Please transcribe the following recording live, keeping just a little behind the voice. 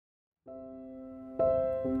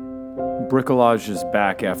Bricolage is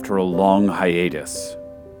back after a long hiatus.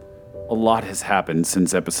 A lot has happened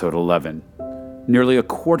since episode 11. Nearly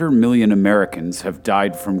 250,000 Americans have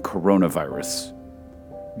died from coronavirus.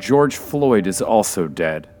 George Floyd is also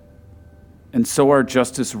dead. And so are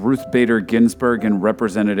Justice Ruth Bader Ginsburg and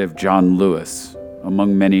Representative John Lewis,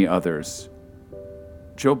 among many others.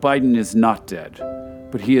 Joe Biden is not dead,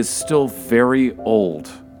 but he is still very old.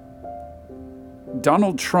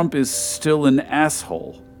 Donald Trump is still an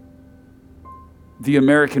asshole. The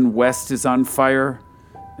American West is on fire,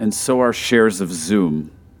 and so are shares of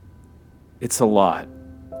Zoom. It's a lot.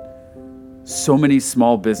 So many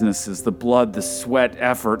small businesses, the blood, the sweat,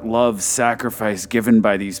 effort, love, sacrifice given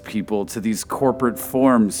by these people to these corporate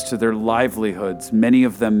forms, to their livelihoods, many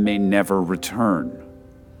of them may never return.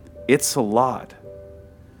 It's a lot.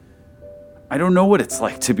 I don't know what it's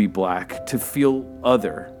like to be black, to feel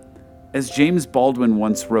other. As James Baldwin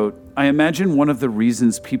once wrote, I imagine one of the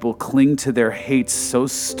reasons people cling to their hates so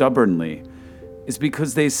stubbornly is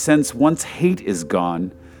because they sense once hate is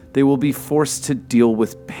gone, they will be forced to deal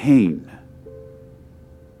with pain.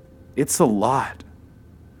 It's a lot.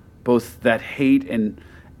 Both that hate and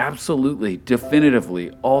absolutely,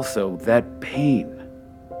 definitively, also that pain.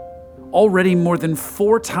 Already more than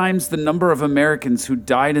 4 times the number of Americans who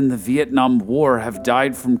died in the Vietnam War have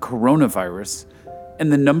died from coronavirus,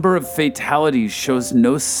 and the number of fatalities shows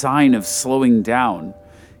no sign of slowing down.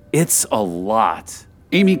 It's a lot.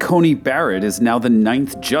 Amy Coney Barrett is now the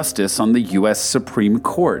 9th justice on the U.S. Supreme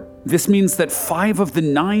Court. This means that 5 of the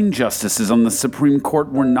 9 justices on the Supreme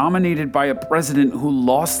Court were nominated by a president who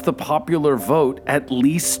lost the popular vote at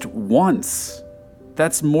least once.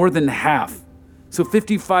 That's more than half. So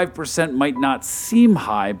 55% might not seem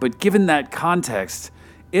high, but given that context,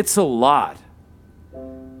 it's a lot.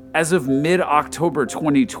 As of mid-October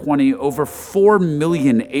 2020, over 4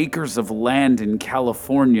 million acres of land in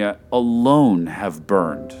California alone have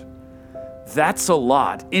burned. That's a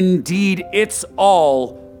lot. Indeed, it's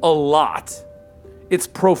all a lot. It's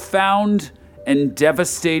profound and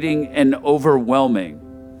devastating and overwhelming.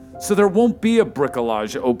 So there won't be a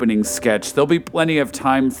Bricolage opening sketch. There'll be plenty of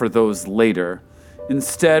time for those later.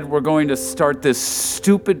 Instead, we're going to start this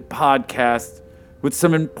stupid podcast with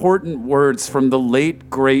some important words from the late,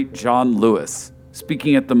 great John Lewis,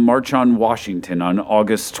 speaking at the March on Washington on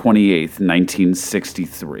August 28,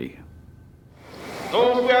 1963.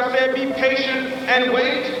 Those who have said be patient and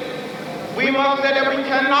wait, we must say that we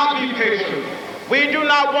cannot be patient. We do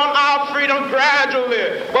not want our freedom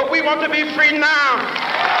gradually, but we want to be free now.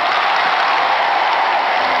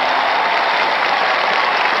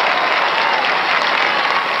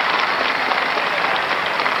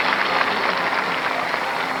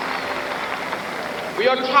 We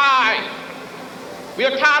are tired. We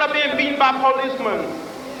are tired of being beaten by policemen.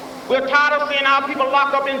 We're tired of seeing our people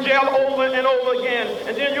locked up in jail over and over again.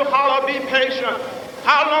 And then you holler, be patient.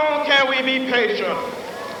 How long can we be patient?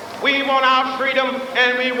 We want our freedom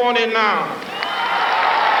and we want it now.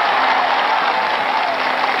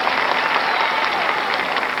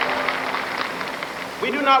 We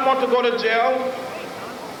do not want to go to jail.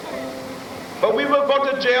 But we will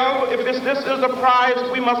go to jail if this is the price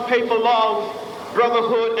we must pay for love,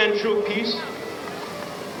 brotherhood, and true peace.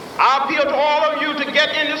 I appeal to all of you to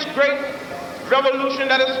get in this great revolution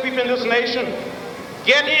that is sweeping this nation.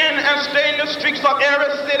 Get in and stay in the streets of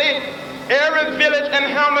every city, every village and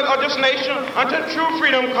hamlet of this nation until true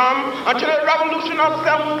freedom comes, until the revolution of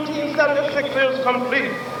 1776 is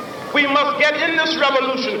complete. We must get in this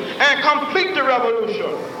revolution and complete the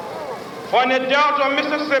revolution. For in the Delta of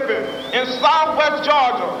Mississippi, in Southwest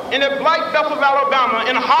Georgia, in the Black Belt of Alabama,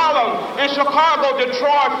 in Harlem, in Chicago,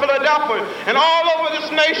 Detroit, Philadelphia, and all over this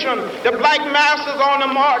nation, the black mass is on the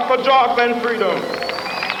march for jobs and freedom.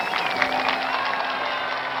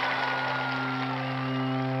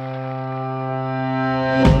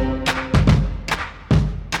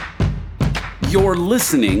 You're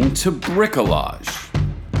listening to Bricolage.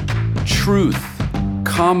 Truth,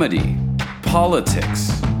 comedy,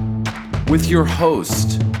 politics. With your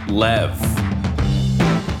host, Lev.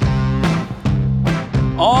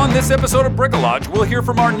 On this episode of Bricolage, we'll hear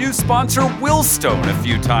from our new sponsor, Willstone, a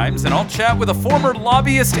few times, and I'll chat with a former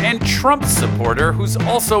lobbyist and Trump supporter who's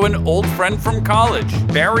also an old friend from college,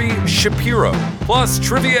 Barry Shapiro. Plus,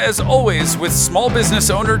 trivia as always with small business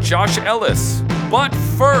owner Josh Ellis. But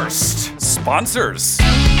first, sponsors.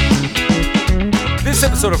 This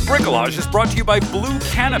episode of Bricolage is brought to you by Blue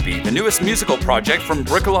Canopy, the newest musical project from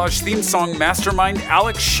Bricolage theme song mastermind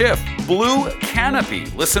Alex Schiff. Blue Canopy.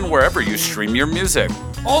 Listen wherever you stream your music.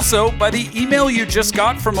 Also, by the email you just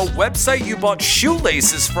got from a website you bought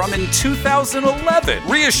shoelaces from in 2011,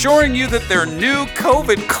 reassuring you that their new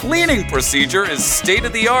COVID cleaning procedure is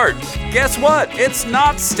state-of-the-art. Guess what? It's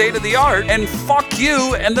not state-of-the-art, and fuck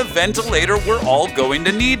you and the ventilator we're all going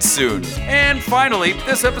to need soon. And finally,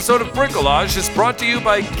 this episode of Bricolage is brought to you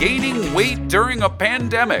by gaining weight during a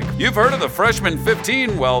pandemic. You've heard of the Freshman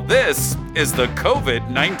 15, well, this is the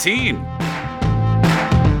COVID-19.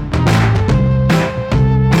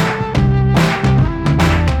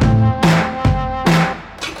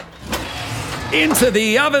 Into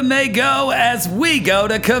the oven they go as we go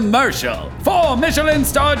to commercial. 4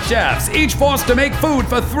 Michelin-starred chefs, each forced to make food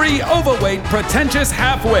for 3 overweight, pretentious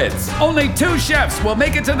half-wits. Only 2 chefs will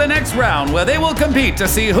make it to the next round, where they will compete to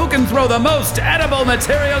see who can throw the most edible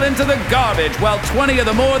material into the garbage, while 20 of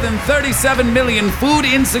the more than 37 million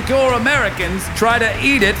food-insecure Americans try to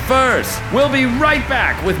eat it first. We'll be right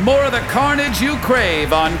back with more of the carnage you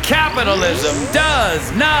crave on Capitalism Does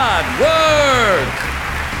Not Work.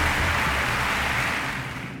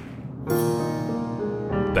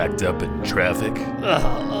 Backed up in traffic.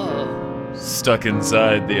 Stuck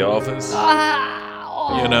inside the office.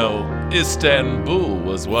 You know, Istanbul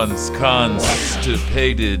was once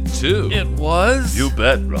constipated too. It was? You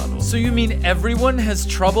bet, Ronald. So you mean everyone has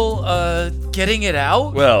trouble, getting it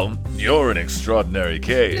out? Well, you're an extraordinary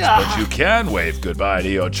case, but you can wave goodbye to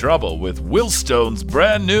your trouble with Willstone's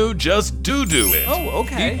brand new Just Do It. Oh,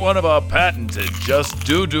 okay. Eat one of our patented Just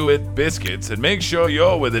Do It biscuits and make sure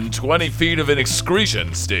you're within 20 feet of an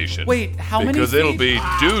excretion station. Wait, how many Because feet? it'll be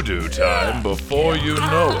doo-doo time before you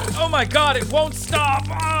know it. Oh my god, it won't stop!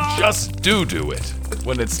 Just do it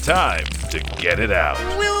when it's time to get it out.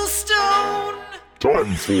 Willstone!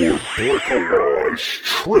 Time for Bricolage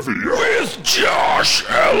Trivia With Josh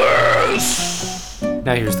Ellis.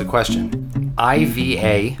 Now here's the question.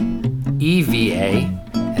 IVA, EVA,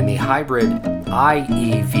 and the hybrid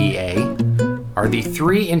IEVA are the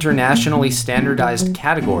 3 internationally standardized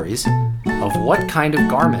categories of what kind of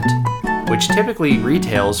garment, which typically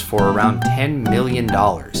retails for around $10 million.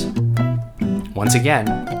 Once again,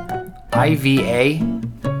 IVA,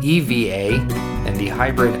 EVA, and the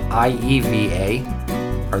hybrid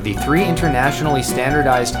IEVA are the 3 internationally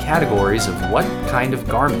standardized categories of what kind of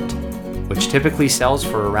garment, which typically sells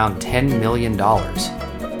for around $10 million.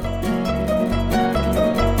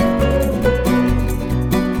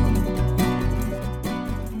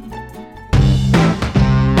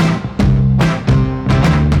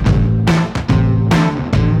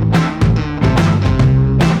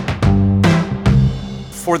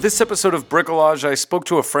 For this episode of Bricolage, I spoke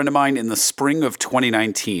to a friend of mine in the spring of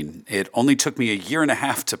 2019. It only took me a year and a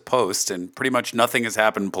half to post, and pretty much nothing has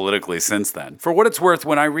happened politically since then. For what it's worth,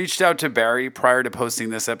 when I reached out to Barry prior to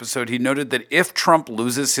posting this episode, he noted that if Trump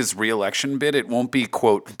loses his re-election bid, it won't be,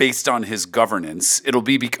 quote, based on his governance. It'll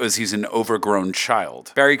be because he's an overgrown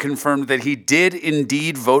child. Barry confirmed that he did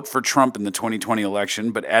indeed vote for Trump in the 2020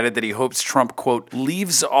 election, but added that he hopes Trump, quote,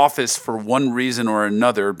 leaves office for one reason or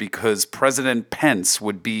another because President Pence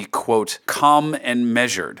would be, quote, calm and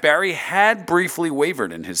measured. Barry had briefly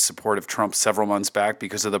wavered in his support of Trump several months back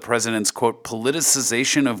because of the president's, quote,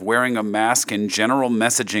 politicization of wearing a mask and general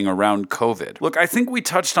messaging around COVID. Look, I think we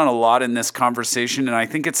touched on a lot in this conversation, and I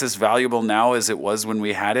think it's as valuable now as it was when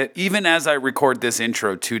we had it, even as I record this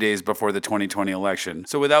intro 2 days before the 2020 election.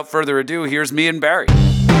 So without further ado, here's me and Barry.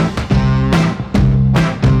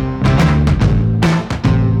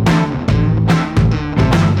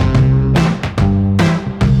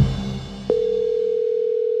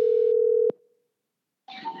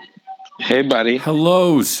 Hey, buddy.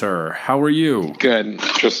 Hello, sir. How are you? Good.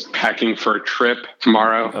 Just packing for a trip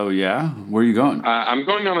tomorrow. Oh, yeah? Where are you going? I'm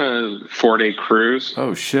going on a 4-day cruise.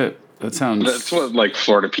 Oh, shit. That sounds... That's what, like,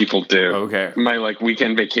 Florida people do. Okay. My, like,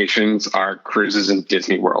 weekend vacations are cruises in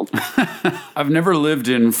Disney World. I've never lived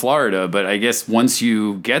in Florida, but I guess once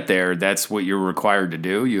you get there, that's what you're required to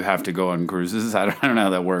do. You have to go on cruises. I don't know how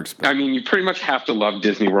that works. But I mean, you pretty much have to love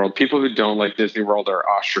Disney World. People who don't like Disney World are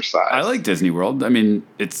ostracized. I like Disney World. I mean,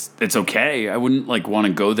 it's okay. I wouldn't, like, want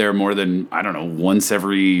to go there more than, I don't know, once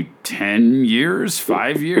every 10 years,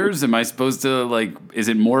 5 years. Am I supposed to, like, is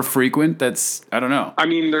it more frequent? That's, I don't know. I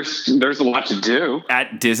mean, there's a lot to do.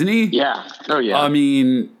 At Disney? Yeah. Oh, yeah. I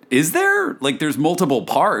mean, is there? Like, there's multiple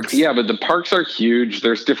parks. Yeah, but the parks are huge.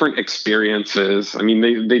 There's different experiences. I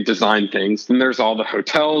mean, they design things. And there's all the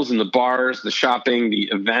hotels and the bars, the shopping, the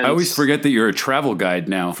events. I always forget that you're a travel guide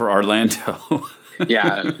now for Orlando.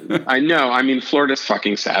 Yeah, I know. I mean, Florida's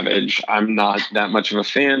fucking savage. I'm not that much of a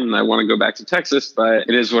fan, and I want to go back to Texas, but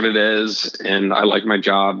it is what it is, and I like my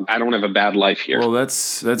job. I don't have a bad life here. Well,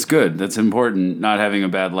 that's good. That's important. Not having a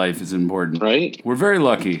bad life is important. Right? We're very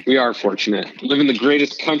lucky. We are fortunate. Live in the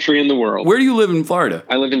greatest country in the world. Where do you live in Florida?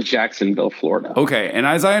 I live in Jacksonville, Florida. Okay, and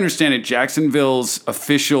as I understand it, Jacksonville's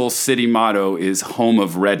official city motto is home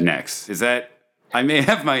of rednecks. Is that... I may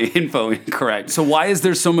have my info incorrect. So why is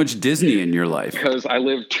there so much Disney in your life? Because I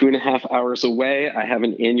live 2.5 hours away. I have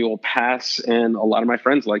an annual pass, and a lot of my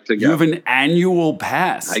friends like to go. You have an annual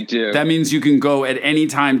pass? I do. That means you can go at any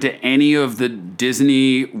time to any of the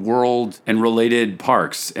Disney World and related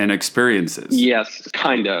parks and experiences. Yes,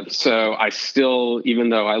 kind of. So I still, even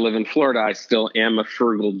though I live in Florida, I still am a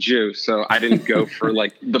frugal Jew. So I didn't go for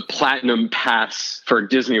like the platinum pass for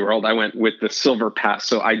Disney World. I went with the silver pass.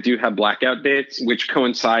 So I do have blackout dates, which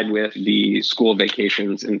coincide with the school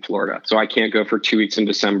vacations in Florida. So I can't go for 2 weeks in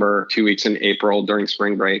December, 2 weeks in April during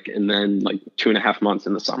spring break, and then like 2.5 months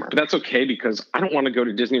in the summer. But that's okay because I don't want to go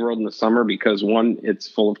to Disney World in the summer because one, it's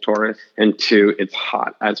full of tourists, and two, it's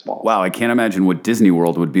hot as balls. Wow, I can't imagine what Disney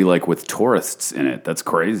World would be like with tourists in it. That's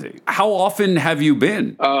crazy. How often have you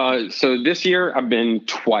been? So this year I've been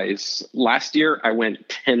twice. Last year I went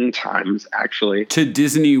 10 times actually. To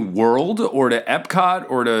Disney World or to Epcot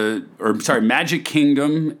or Magic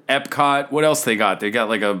Kingdom, Epcot. What else they got? They got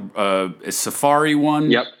like a safari one.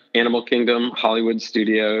 Yep. Animal Kingdom, Hollywood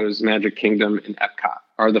Studios, Magic Kingdom, and Epcot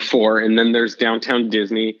are the four. And then there's Downtown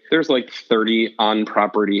Disney. There's like 30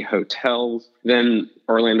 on-property hotels. Then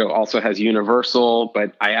Orlando also has Universal,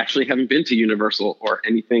 but I actually haven't been to Universal or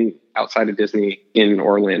anything outside of Disney in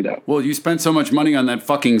Orlando. Well, you spent so much money on that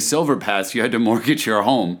fucking Silver Pass, you had to mortgage your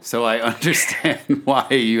home. So I understand why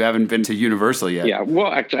you haven't been to Universal yet. Yeah,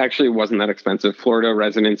 well, actually, it wasn't that expensive. Florida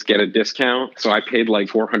residents get a discount. So I paid like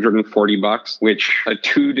 $440, which a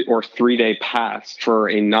 2 or 3 day pass for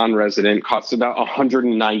a non-resident costs about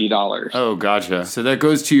 $190. Oh, gotcha. So that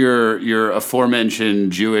goes to your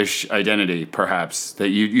aforementioned Jewish identity, perhaps, that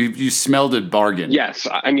you smelled a bargain. Yes.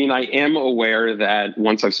 I mean, I am aware that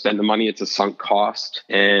once I've spent the money, it's a sunk cost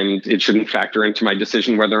and it shouldn't factor into my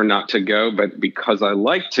decision whether or not to go. But because I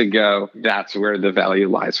like to go, that's where the value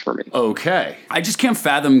lies for me. Okay. I just can't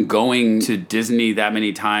fathom going to Disney that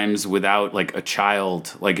many times without like a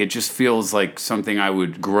child. Like it just feels like something I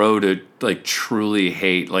would grow to like truly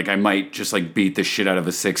hate. Like I might just like beat the shit out of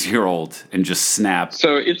a 6-year-old and just snap.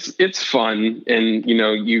 So it's fun. And you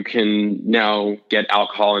know, you can now get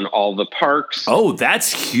alcohol in all the parks. Oh,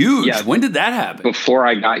 that's huge. Yeah. When did that happen? Before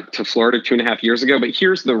I got to Florida 2.5 years ago. But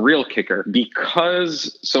here's the real kicker.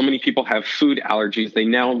 Because so many people have food allergies, they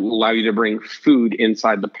now allow you to bring food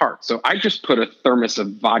inside the park. So I just put a thermos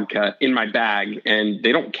of vodka in my bag and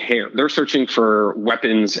they don't care. They're searching for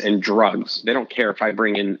weapons and drugs. They don't care if I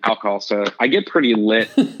bring in alcohol. So I get pretty lit.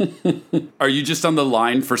 Are you just on the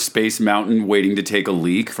line for Space Mountain waiting to take a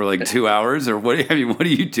leak for like 2 hours? Or what are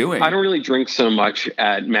you doing? I don't really drink so much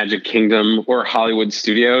at Magic Kingdom or Hollywood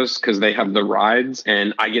Studios because they have the rides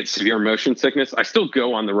and I get severe motion sickness. I still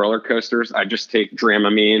go on the roller coasters. I just take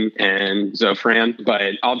Dramamine and Zofran, but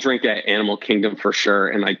I'll drink at Animal Kingdom for sure.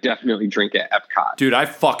 And I definitely drink at Epcot. Dude, I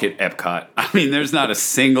fuck at Epcot. I mean, there's not a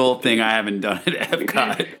single thing I haven't done at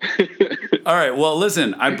Epcot. All right, well,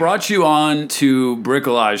 listen, I brought you on to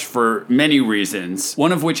Bricolage for many reasons,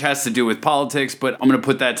 one of which has to do with politics, but I'm going to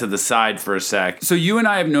put that to the side for a sec. So you and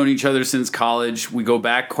I have known each other since college. We go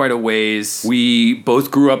back quite a ways. We both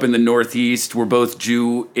grew up in the Northeast. We're both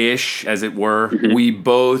Jew-ish, as it were. Mm-hmm. We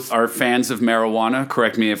both are fans of marijuana.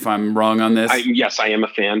 Correct me if I'm wrong on this. Yes, I am a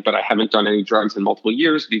fan, but I haven't done any drugs in multiple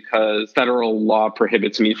years because federal law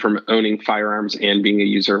prohibits me from owning firearms and being a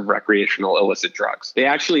user of recreational illicit drugs. They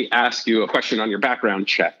actually ask you a question on your background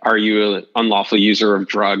check. Are you an unlawful user of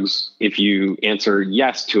drugs? If you answer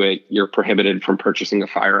yes to it, you're prohibited from purchasing a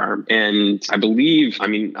firearm. And I believe, I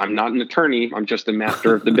mean, I'm not an attorney, I'm just a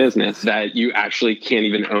master of the business, that you actually can't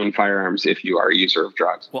even own firearms if you are a user of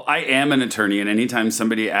drugs. Well, I am an attorney, and anytime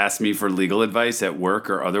somebody asks me for legal advice at work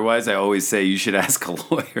or otherwise, I always say you should ask a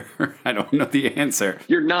lawyer. I don't know the answer.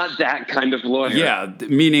 You're not that kind of lawyer. Yeah,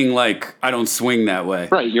 meaning like I don't swing that way.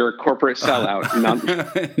 Right, you're a corporate sellout,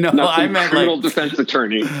 no, not I meant criminal like defense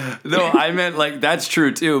attorney. No, I meant like that's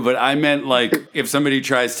true too, but I meant like if somebody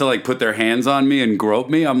tries to like put their hands on me and grope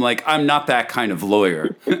me, I'm like, I'm not that kind of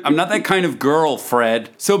lawyer. I'm not that kind of girl, Fred.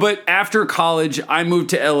 So, but after college, I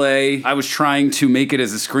moved to LA. I was trying to make it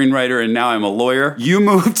as a screenwriter, and now I'm a lawyer. You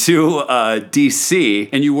moved to DC,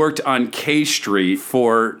 and you worked on K Street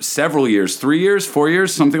for several years, 3 years, 4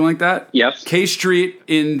 years, something like that? Yes. K Street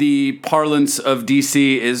in the parlance of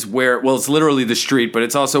DC is where, well, it's literally the street, but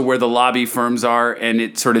it's also where the lobby lobby firms are, and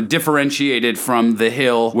it's sort of differentiated from the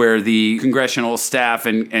Hill where the congressional staff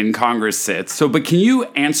and Congress sits. So, but can you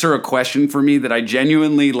answer a question for me that I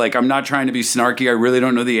genuinely, like, I'm not trying to be snarky, I really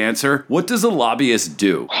don't know the answer. What does a lobbyist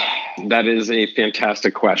do? That is a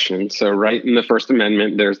fantastic question. So right in the First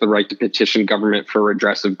Amendment, there's the right to petition government for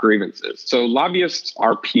redress of grievances. So lobbyists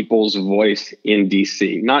are people's voice in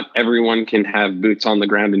DC. Not everyone can have boots on the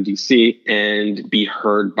ground in DC and be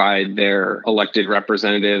heard by their elected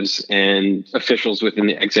representatives and officials within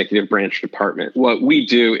the executive branch department. What we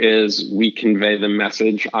do is we convey the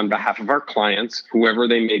message on behalf of our clients, whoever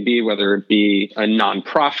they may be, whether it be a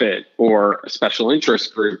nonprofit or a special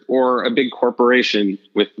interest group or a big corporation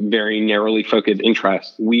with very narrowly focused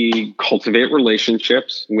interests. We cultivate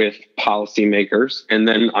relationships with policymakers. And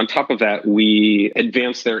then on top of that, we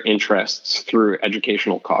advance their interests through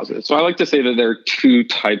educational causes. So I like to say that there are two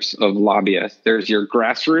types of lobbyists. There's your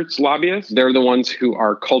grassroots lobbyists. They're the ones who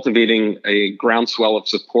are cultivating a groundswell of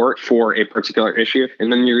support for a particular issue.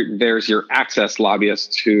 And then there's your access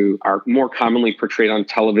lobbyists who are more commonly portrayed on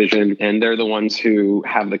television. And they're the ones who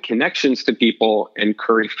have the connections to people and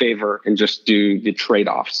curry favor and just do the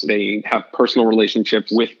trade-offs. They have personal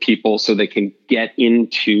relationships with people so they can get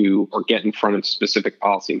into or get in front of specific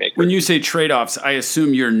policymakers. When you say trade-offs, I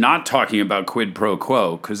assume you're not talking about quid pro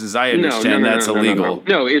quo, because as I understand, that's illegal.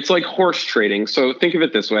 No, it's like horse trading. So think of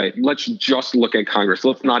it this way. Let's just look at Congress.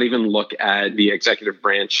 Let's not even look at the executive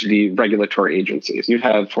branch, the regulatory agencies. You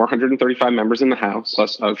have 435 members in the House,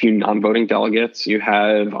 plus a few non-voting delegates. You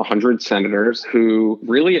have 100 senators who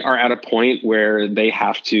really are at a point where they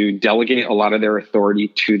have to delegate a lot of their authority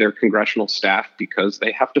to their congressional staff because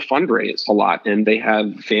they have to fundraise a lot and they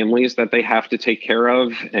have families that they have to take care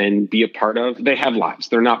of and be a part of. They have lives.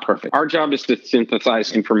 They're not perfect. Our job is to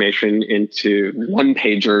synthesize information into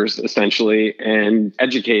one-pagers, essentially, and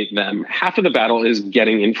educate them. Half of the battle is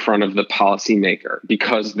getting in front of the policymaker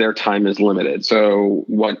because their time is limited. So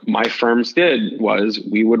what my firms did was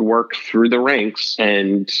we would work through the ranks,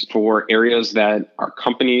 and for areas that our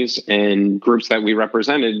companies and groups that we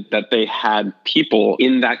represented, that they had people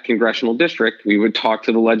in that congressional district, we would talk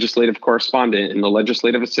to the legislative correspondent and the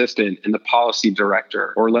legislative assistant and the policy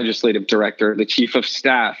director or legislative director, the chief of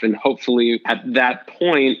staff. And hopefully at that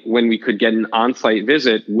point, when we could get an on-site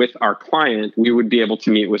visit with our client, we would be able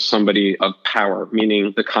to meet with somebody of power,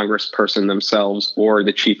 meaning the congressperson themselves or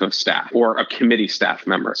the chief of staff or a committee staff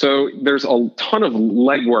member. So there's a ton of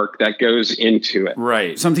legwork that goes into it.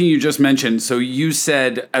 Right. Something you just mentioned. So you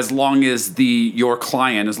said as long as your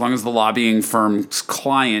client, as long as the lobbying firm's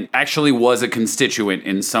client actually was a constituent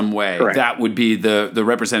in some way, correct, that would be the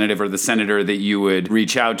representative or the senator that you would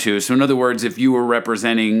reach out to. So in other words, if you were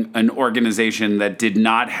representing an organization that did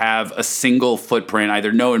not have a single footprint,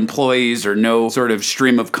 either no employees or no sort of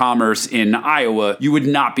stream of commerce in Iowa, you would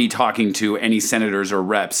not be talking to any senators or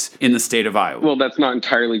reps in the state of Iowa. Well, that's not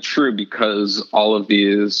entirely true because all of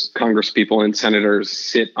these congresspeople and senators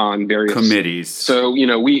sit on various committees. So,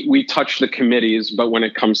 we touch the committees, but when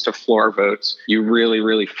it comes to floor votes, you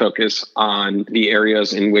really focus on the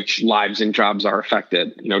areas in which lives and jobs are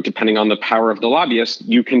affected. Depending on the power of the lobbyist,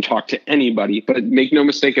 you can talk to anybody, but make no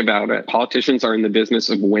mistake about it. Politicians are in the business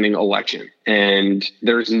of winning election, and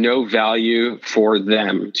there's no value for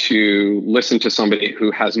them to listen to somebody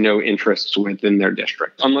who has no interests within their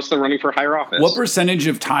district, unless they're running for higher office. What percentage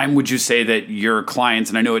of time would you say that your clients,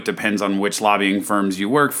 and I know it depends on which lobbying firms you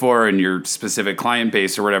work for and your specific client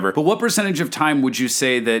base or whatever, but what percentage of time would you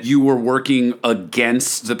say that you were working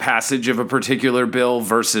against the passage of a particular bill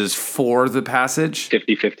versus for the passage?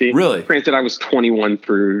 50-50. Really? Granted, I was 21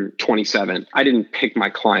 through 27. I didn't pick my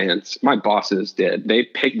clients. My bosses did. They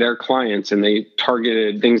picked their clients and they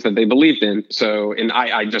targeted things that they believed in. So, and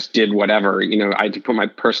I just did whatever. I had to put my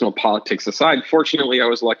personal politics aside. Fortunately, I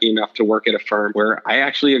was lucky enough to work at a firm where I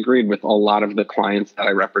actually agreed with a lot of the clients that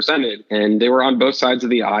I represented. And they were on both sides of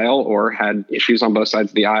the aisle or had issues on both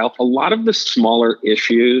sides of the aisle. A lot of the smaller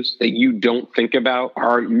issues that you don't think about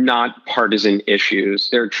are not partisan issues.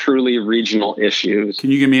 They're truly regional issues.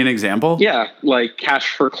 Can you give me an example? Yeah, like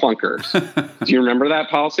cash for clunkers. Do you remember that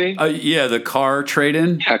policy? Yeah, the car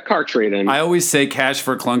trade-in. Yeah, car trade-in. I always say cash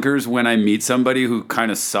for clunkers when I meet somebody who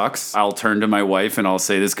kind of sucks. I'll turn to my wife and I'll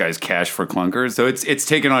say, this guy's cash for clunkers. So it's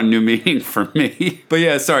taken on new meaning for me. But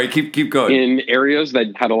yeah, sorry, keep going. In areas that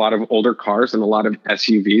had a lot of older cars and a lot of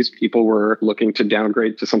SUVs, people were looking to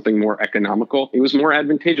downgrade to something more economical. It was more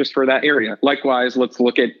advantageous for that area. Likewise, let's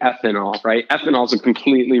look at ethanol, right? Ethanol is a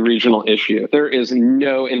completely regional issue. There is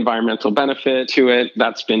no environmental benefit to it.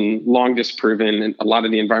 That's been long disproven. And a lot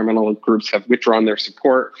of the environmental groups have withdrawn their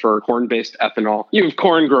support for corn water-based ethanol. You have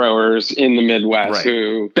corn growers in the Midwest Right.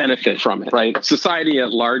 who benefit from it, right? Society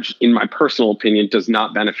at large, in my personal opinion, does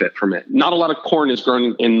not benefit from it. Not a lot of corn is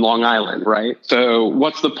grown in Long Island, right? So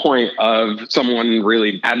what's the point of someone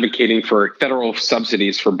really advocating for federal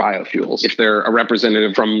subsidies for biofuels if they're a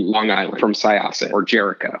representative from Long Island, from Syosset or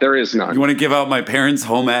Jericho? There is none. You want to give out my parents'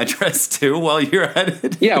 home address too while you're at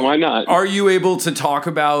it? Yeah, why not? Are you able to talk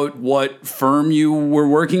about what firm you were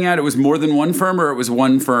working at? It was more than one firm, or it was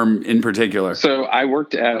one firm in particular? So I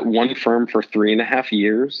worked at one firm for 3.5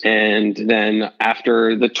 years. And then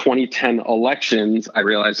after the 2010 elections, I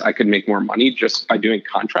realized I could make more money just by doing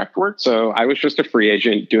contract work. So I was just a free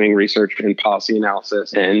agent doing research and policy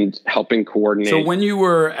analysis and helping coordinate. So when you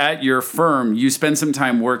were at your firm, you spent some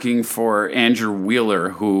time working for Andrew Wheeler,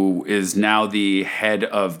 who is now the head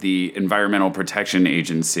of the Environmental Protection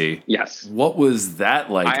Agency. Yes. What was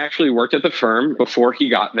that like? I actually worked at the firm before he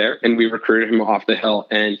got there, and we recruited him off the Hill.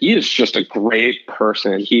 And he is just a great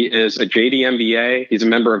person. He is a JD MBA. He's a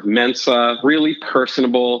member of Mensa, really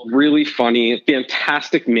personable, really funny,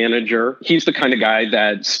 fantastic manager. He's the kind of guy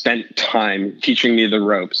that spent time teaching me the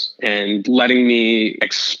ropes and letting me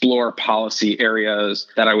explore policy areas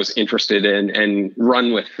that I was interested in and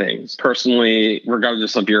run with things. Personally,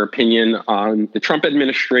 regardless of your opinion on the Trump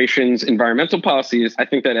administration's environmental policies, I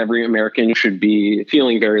think that every American should be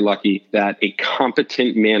feeling very lucky that a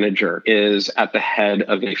competent manager is at the head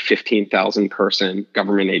of a 15,000 person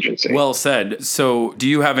government agency. Well said. So do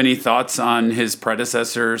you have any thoughts on his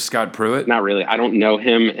predecessor, Scott Pruitt? Not really. I don't know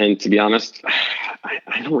him. And to be honest,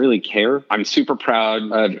 I don't really care. I'm super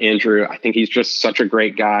proud of Andrew. I think he's just such a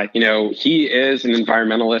great guy. You know, he is an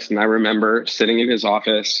environmentalist. And I remember sitting in his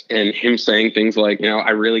office and him saying things like, you know,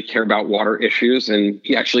 I really care about water issues. And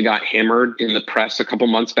he actually got hammered in the press a couple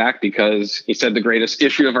months back because he said the greatest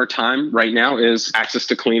issue of our time right now is access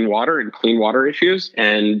to clean water and clean water issues.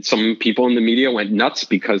 And some people in the media went nuts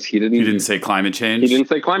because he didn't say climate change? He didn't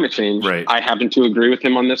say climate change. Right. I happen to agree with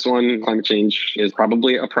him on this one. Climate change is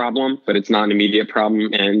probably a problem, but it's not an immediate problem.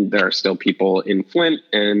 And there are still people in Flint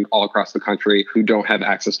and all across the country who don't have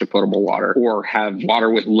access to potable water or have water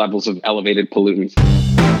with levels of elevated pollutants.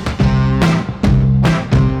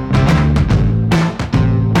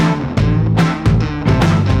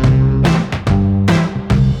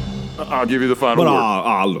 I'll give you the final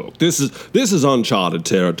word. Look, this is uncharted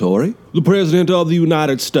territory. The President of the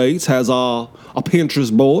United States has a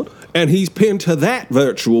Pinterest board, and he's pinned to that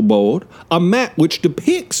virtual board a map which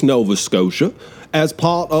depicts Nova Scotia as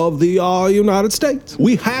part of the United States.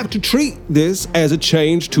 We have to treat this as a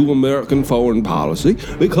change to American foreign policy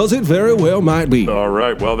because it very well might be. All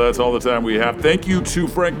right, well, that's all the time we have. Thank you to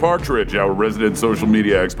Frank Partridge, our resident social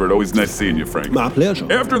media expert. Always nice seeing you, Frank. My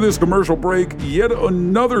pleasure. After this commercial break, yet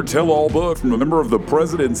another tell-all book from a member of the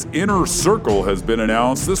president's inner circle has been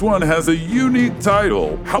announced. This one has a unique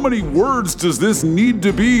title. How many words does this need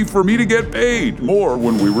to be for me to get paid? More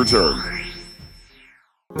when we return.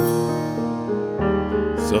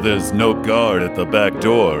 So there's no guard at the back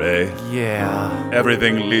door, eh? Yeah.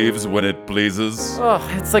 Everything leaves when it pleases? Oh,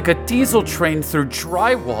 it's like a diesel train through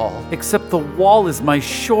drywall, except the wall is my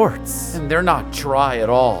shorts, and they're not dry at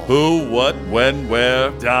all. Who, what, when,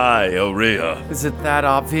 where? Diarrhea. Is it that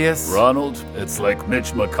obvious? Ronald, it's like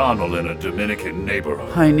Mitch McConnell in a Dominican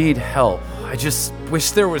neighborhood. I need help. I just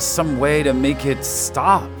wish there was some way to make it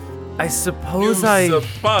stop. I suppose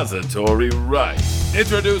Suppository right.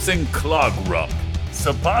 Introducing Clog Rump.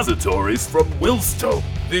 Suppositories from Willstone.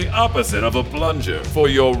 The opposite of a plunger for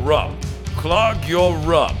your rump. Clog your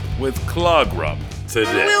rump with Clog Rump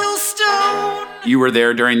today. You were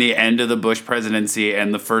there during the end of the Bush presidency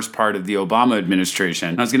and the first part of the Obama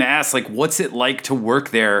administration. I was going to ask, what's it like to work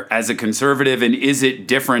there as a conservative, and is it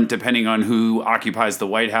different depending on who occupies the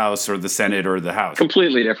White House or the Senate or the House?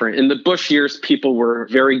 Completely different. In the Bush years, people were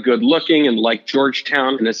very good looking and liked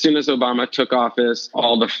Georgetown. And as soon as Obama took office,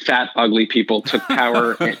 all the fat, ugly people took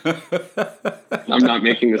power. I'm not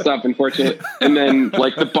making this up, unfortunately. And then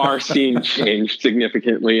the bar scene changed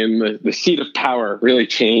significantly and the seat of power really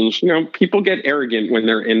changed. You know, people get arrogant when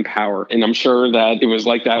they're in power. And I'm sure that it was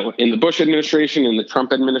like that in the Bush administration, in the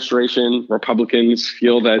Trump administration. Republicans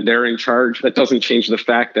feel that they're in charge. That doesn't change the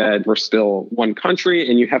fact that we're still one country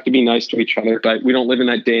and you have to be nice to each other. But we don't live in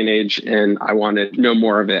that day and age. And I wanted no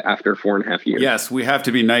more of it after 4.5 years. Yes, we have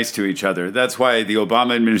to be nice to each other. That's why the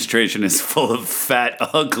Obama administration is full of fat,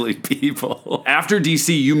 ugly people. After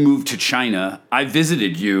DC, you moved to China. I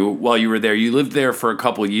visited you while you were there. You lived there for a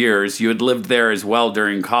couple years. You had lived there as well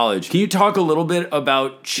during college. college. Can you talk a little bit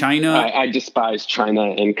about China? I despise China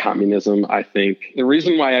and communism. I think the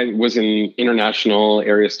reason why I was an international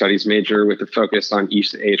area studies major with a focus on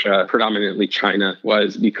East Asia, predominantly China,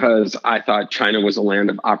 was because I thought China was a land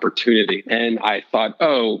of opportunity. And I thought,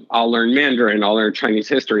 oh, I'll learn Mandarin, I'll learn Chinese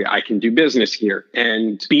history, I can do business here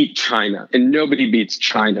and beat China. And nobody beats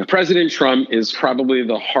China. President Trump is probably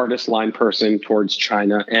the hardest line person towards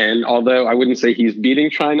China. And although I wouldn't say he's beating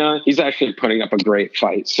China, he's actually putting up a great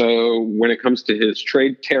fight. So when it comes to his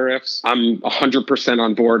trade tariffs, I'm 100%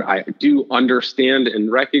 on board. I do understand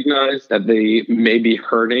and recognize that they may be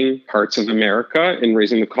hurting parts of America and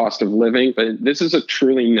raising the cost of living, but this is a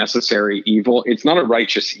truly necessary evil. It's not a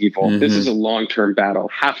righteous evil. Mm-hmm. This is a long-term battle.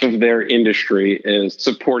 Half of their industry is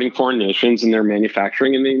supporting foreign nations in their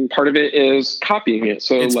manufacturing, and then part of it is copying it.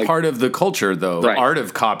 So it's part of the culture, though, right. The art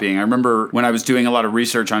of copying. I remember when I was doing a lot of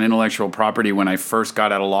research on intellectual property when I first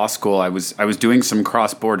got out of law school, I was doing some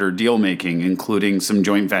cross-border deal making, including some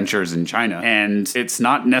joint ventures in China. And it's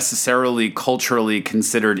not necessarily culturally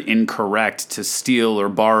considered incorrect to steal or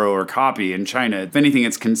borrow or copy in China. If anything,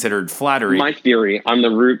 it's considered flattery. My theory on the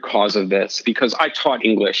root cause of this, because I taught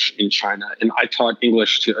English in China and I taught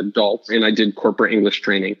English to adults and I did corporate English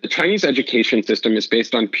training. The Chinese education system is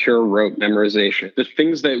based on pure rote memorization. The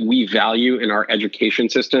things that we value in our education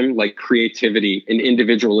system, like creativity and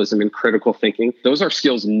individualism and critical thinking, those are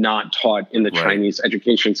skills not taught in the Chinese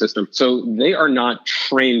education system. So they are not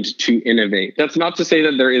trained to innovate. That's not to say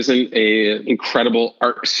that there isn't an incredible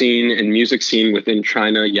art scene and music scene within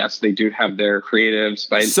China. Yes, they do have their creatives.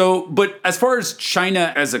 But as far as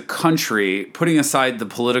China as a country, putting aside the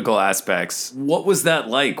political aspects, what was that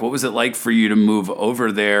like? What was it like for you to move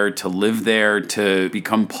over there, to live there, to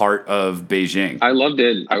become part of Beijing? I loved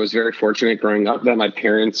it. I was very fortunate growing up that my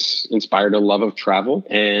parents inspired a love of travel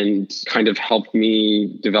and kind of helped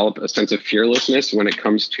me develop a sense of fearlessness when it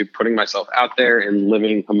comes to putting myself out there and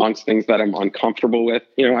living amongst things that I'm uncomfortable with.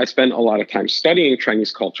 You know, I spent a lot of time studying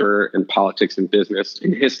Chinese culture and politics and business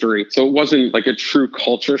and history. So it wasn't like a true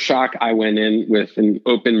culture shock. I went in with an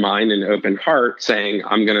open mind and open heart saying,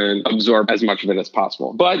 I'm going to absorb as much of it as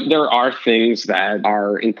possible. But there are things that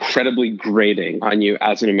are incredibly grating on you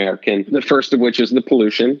as an American. The first of which is the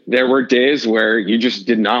pollution. There were days where you just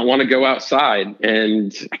did not want to go outside.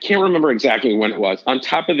 And I can't remember exactly when it was. On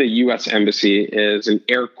top of the U.S. Embassy is an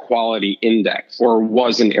air quality index, or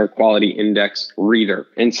was an air quality index reader.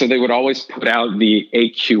 And so they would always put out the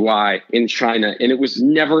AQI in China, and it was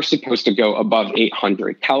never supposed to go above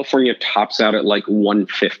 800. California tops out at like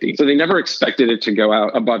 150. So they never expected it to go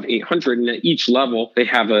out above 800. And at each level, they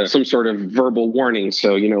have some sort of verbal warning.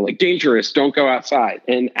 So, you know, like dangerous, don't go outside.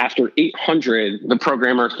 And after 800, the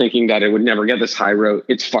programmer, thinking that it would never get this high, wrote,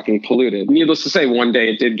 it's fucking polluted. Needless to say, one day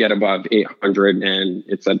it did get above 800 and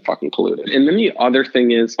it said fucking polluted. And then the other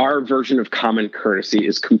thing is our version of common courtesy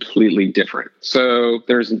is completely different. So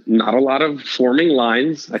there's not a lot of forming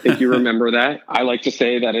lines. I think you remember that. I like to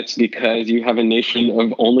say that it's because you have a nation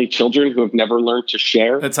of only children who have never learned to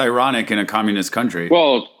share. That's ironic in a communist country.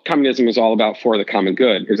 Well, communism is all about for the common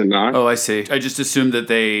good, is it not? Oh, I see. I just assumed that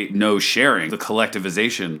they know sharing, the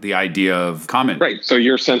collectivization, the idea of common. Right. So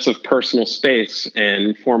your sense of personal space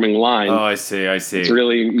and forming lines. Oh, I see. It's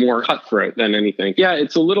really more cutthroat than anything. Yeah,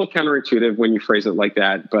 it's a little counterintuitive when you phrase it like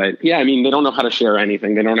that. But yeah, I mean, they don't know how to share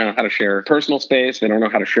anything. They don't know how to share personal space. They don't know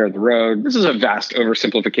how to share the road. This is a vast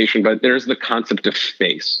oversimplification, but there's the concept of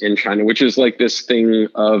space in China, which is like this thing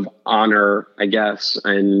of honor, I guess,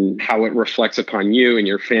 and how it reflects upon you and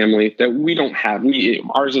your family that we don't have.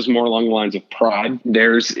 Ours is more along the lines of pride.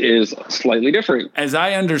 Theirs is slightly different. As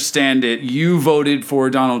I understand it, you voted for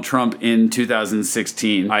Donald Trump in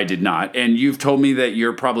 2016. I did not. And you've told me that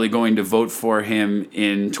you're probably going to vote for him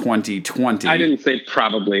in 2020. I didn't say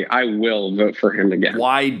probably. I will vote for him again.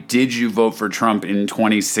 Why did you vote for Trump in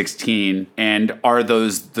 2016? And are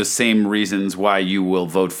those the same reasons why you will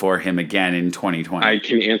vote for him again in 2020? I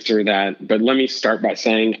can answer that, but let me start by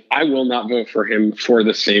saying I will not vote for him for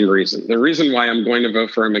the same reason. The reason why I'm going to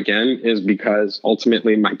vote for him again is because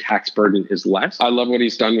ultimately my tax burden is less. I love what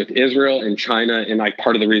he's done with Israel and China, and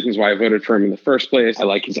part of the reasons why I voted for him in the first place. I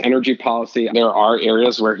like his energy policy. There are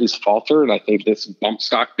areas where he's faltered. I think this bump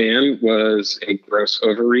stock ban was a gross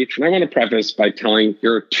overreach. And I want to preface by telling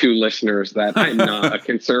your two listeners that I'm not a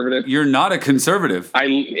conservative. You're not a conservative. I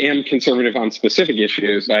am conservative on specific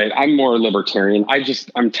issues, but I'm more libertarian.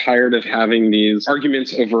 I'm tired of having these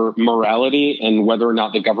arguments over morality and whether or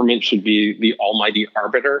not the government should be the almighty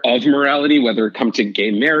arbiter of morality, whether it comes to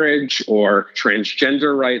gay marriage or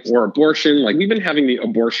transgender rights or abortion. Like, we've been having the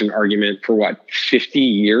abortion argument for 50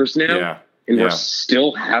 years now? Yeah. and Yeah. we're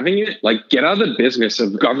still having it. Like, get out of the business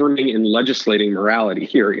of governing and legislating morality,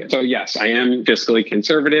 period. So yes, I am fiscally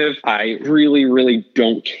conservative. I really, really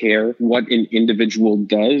don't care what an individual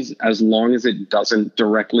does as long as it doesn't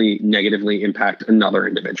directly negatively impact another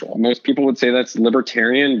individual. Most people would say that's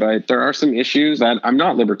libertarian, but there are some issues that I'm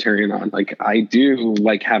not libertarian on. Like, I do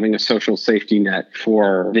like having a social safety net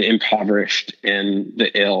for the impoverished and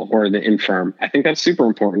the ill or the infirm. I think that's super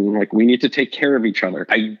important. Like, we need to take care of each other.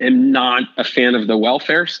 I am not a fan of the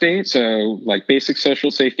welfare state, so like basic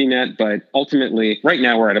social safety net, but ultimately right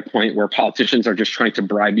now we're at a point where politicians are just trying to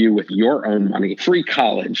bribe you with your own money. Free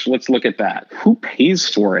college, let's look at that. Who pays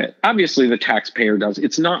for it? Obviously the taxpayer does.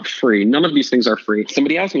 It's not free. None of these things are free.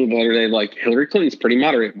 Somebody asked me the other day, like, Hillary Clinton's pretty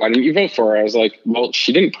moderate. Why didn't you vote for her? I was like, well,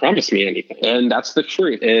 she didn't promise me anything. And that's the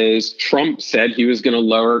truth, is Trump said he was going to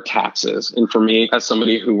lower taxes. And for me, as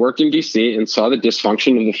somebody who worked in DC and saw the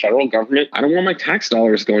dysfunction of the federal government, I don't want my tax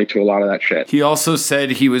dollars going to a lot of that shit. He also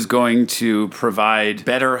said he was going to provide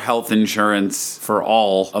better health insurance for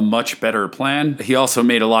all, a much better plan. He also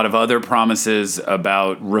made a lot of other promises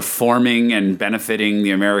about reforming and benefiting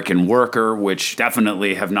the American worker, which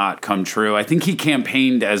definitely have not come true. I think he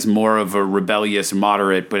campaigned as more of a rebellious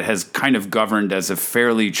moderate, but has kind of governed as a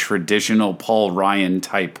fairly traditional Paul Ryan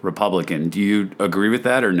type Republican. Do you agree with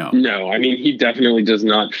that or no? No, I mean, he definitely does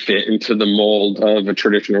not fit into the mold of a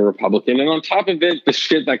traditional Republican. And on top of it, the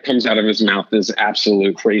shit that comes out of his mouth is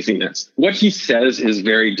absolute craziness. What he says is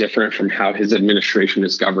very different from how his administration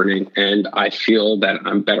is governing. And I feel that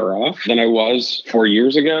I'm better off than I was 4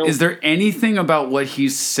 years ago. Is there anything about what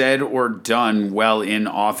he's said or done while in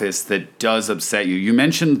office that does upset you? You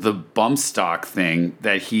mentioned the bump stock thing,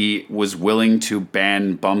 that he was willing to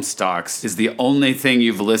ban bump stocks. Is the only thing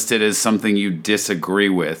you've listed as something you disagree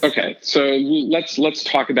with? Okay, so let's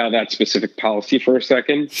talk about that specific policy for a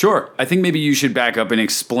second. Sure. I think maybe you should back up and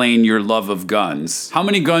explain your love of guns. How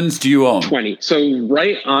many guns do you own? 20. So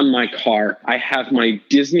right on my car, I have my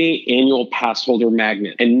Disney annual pass holder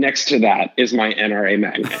magnet. And next to that is my NRA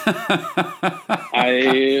magnet.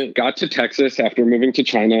 I got to Texas after moving to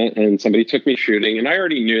China and somebody took me shooting. And I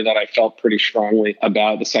already knew that I felt pretty strongly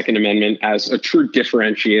about the Second Amendment as a true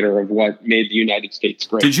differentiator of what made the United States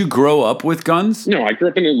great. Did you grow up with guns? No, I grew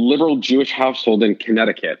up in a liberal Jewish household in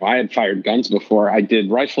Connecticut. I had fired guns before. I did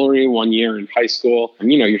riflery 1 year in high school.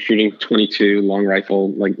 And, you're shooting 22 long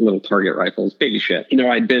rifle, like little target rifles, baby shit.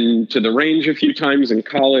 I'd been to the range a few times in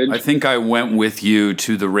college. I think I went with you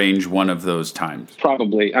to the range one of those times.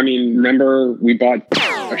 Probably. I mean, remember we bought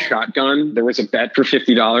a shotgun? There was a bet for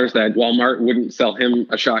 $50 that Walmart wouldn't sell him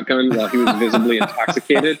a shotgun while he was visibly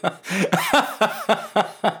intoxicated.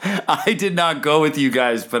 I did not go with you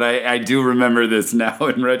guys, but I do remember this now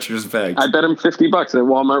in retrospect. I bet him $50 that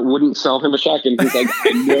Walmart wouldn't sell him a shotgun. He's like,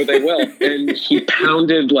 I know they will. And he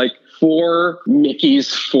pounded like 4 Mickey's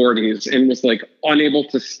 40s and was like unable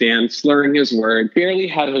to stand, slurring his word, barely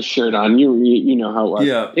had his shirt on. You know how it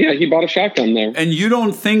was. Yeah, he bought a shotgun there. And you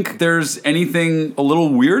don't think there's anything a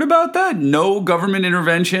little weird about that? No government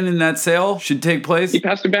intervention in that sale should take place? He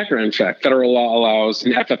passed a background check. Federal law allows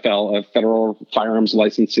an FFL, a federal firearms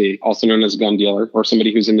licensee, also known as a gun dealer, or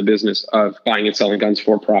somebody who's in the business of buying and selling guns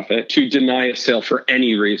for profit, to deny a sale for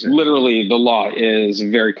any reason. Literally, the law is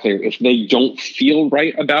very clear. If they don't feel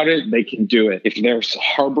right about it, they can do it. If they're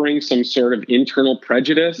harboring some sort of internal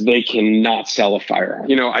prejudice, they cannot sell a firearm.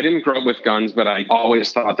 I didn't grow up with guns, but I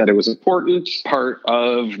always thought that it was important part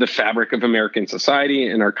of the fabric of American society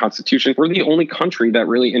and our Constitution. We're the only country that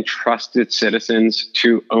really entrusts its citizens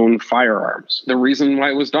to own firearms. The reason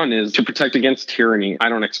why it was done is to protect against tyranny. I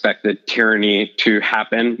don't expect the tyranny to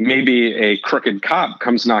happen. Maybe a crooked cop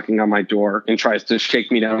comes knocking on my door and tries to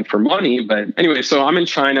shake me down for money. But anyway, so I'm in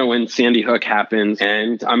China when Sandy Hook happens,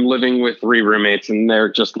 and I'm living with 3 roommates, and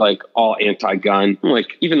they're just like all anti-gun. I'm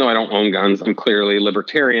like, even though I don't own guns, I'm clearly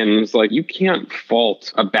libertarian. It's like, you can't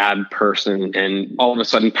fault a bad person and all of a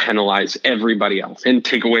sudden penalize everybody else and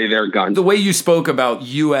take away their guns. The way you spoke about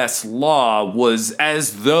U.S. law was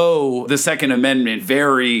as though the Second Amendment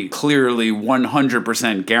very clearly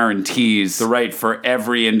 100% guarantees the right for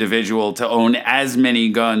every individual to own as many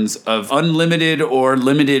guns of unlimited or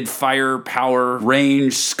limited firepower,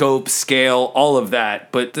 range, scope, scale, all of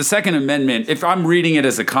that. But the Second Amendment, if I'm reading it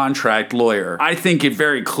as a contract lawyer, here. I think it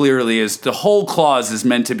very clearly is the whole clause is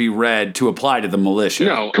meant to be read to apply to the militia.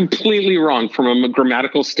 No, completely wrong. From a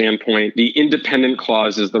grammatical standpoint, the independent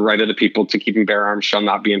clause is the right of the people to keep and bear arms shall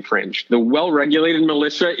not be infringed. The well-regulated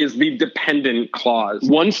militia is the dependent clause.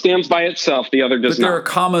 One stands by itself, the other does But there not. are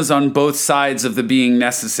commas on both sides of the being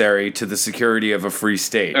necessary to the security of a free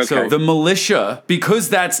state. Okay. So the militia, because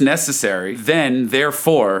that's necessary, then,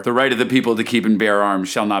 therefore, the right of the people to keep and bear arms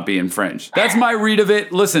shall not be infringed. That's my read of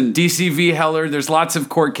it. Listen, DCV Heller, there's lots of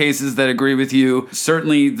court cases that agree with you.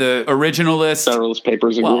 Certainly the originalist. Federalist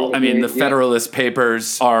Papers agree Well, with I mean, me. the Federalist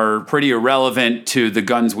Papers are pretty irrelevant to the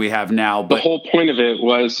guns we have now. The But whole point of it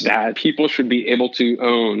was that people should be able to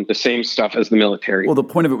own the same stuff as the military. well, the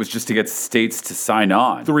point of it was just to get states to sign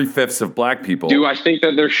on. 3/5 of black people. Do I think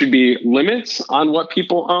that there should be limits on what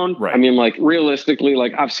people own? Right. I mean, like, realistically,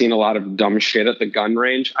 like, I've seen a lot of dumb shit at the gun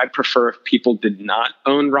range. I'd prefer if people did not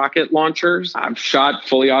own rocket launchers. I've shot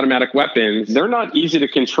fully automatic weapons. They're not easy to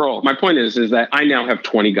control. My point is that I now have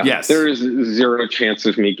 20 guns. Yes. There is zero chance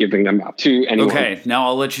of me giving them up to anyone. Okay, now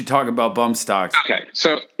I'll let you talk about bump stocks. Okay,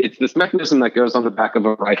 so it's this mechanism that goes on the back of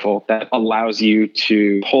a rifle that allows you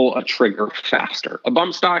to pull a trigger faster. A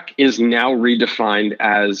bump stock is now redefined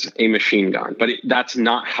as a machine gun, but that's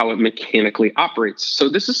not how it mechanically operates. So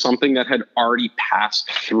this is something that had already passed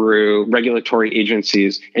through regulatory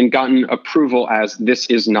agencies and gotten approval as this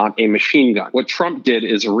is not a machine gun. What Trump did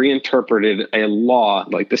is reinterpreted a law,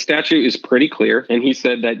 like the statute is pretty clear, and he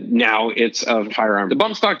said that now it's a firearm. The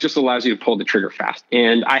bump stock just allows you to pull the trigger fast.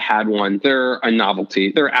 And I had one. They're a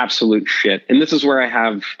novelty. They're absolute shit. And this is where I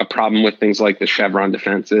have a problem with things like the Chevron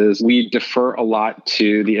defense is we defer a lot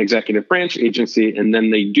to the executive branch agency, and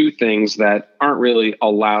then they do things that aren't really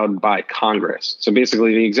allowed by Congress. So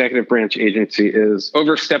basically, the executive branch agency is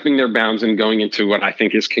overstepping their bounds and going into what I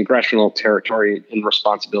think is congressional territory and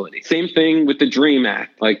responsibility. Same thing with the DREAM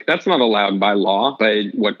Act. Like, that's not allowed by law, but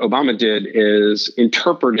what Obama did is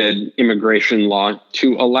interpreted immigration law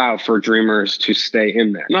to allow for dreamers to stay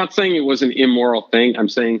in there. I'm not saying it was an immoral thing. I'm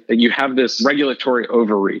saying that you have this regulatory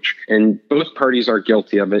overreach, and both parties are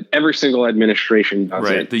guilty of it. Every single administration does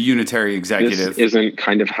Right, it. the unitary executive. This isn't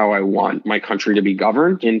kind of how I want my country to be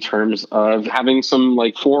governed, in terms of having some,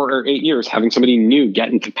 like, 4 or 8 years, having somebody new get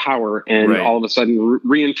into power and Right. all of a sudden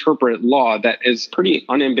reinterpret law that is pretty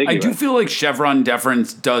unambiguous. I do feel like Chevron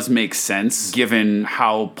deference does make sense given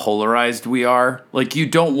how polarized we are. Like, you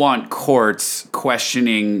don't want courts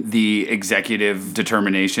questioning the executive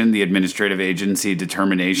determination, the administrative agency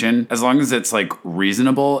determination, as long as it's like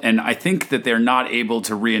reasonable. And I think that they're not able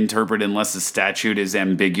to reinterpret unless the statute is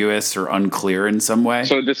ambiguous or unclear in some way.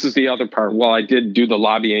 So this is the other part. While I did do the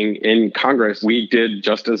lobbying in Congress, we did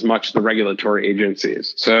just as much the regulatory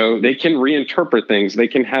agencies. So they can reinterpret things. They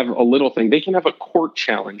can have a little thing. They can have a court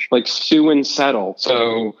challenge, like sue and settle.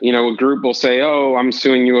 So, you know, a group will say, oh, I'm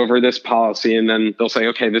suing you over this policy. And then they'll say,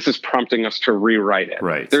 okay, this is prompting us to rewrite it.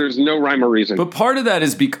 Right. There's no rhyme or reason. But part of that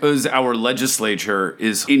is because our legislature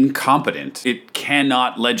is incompetent. It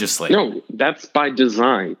cannot legislate. No, that's by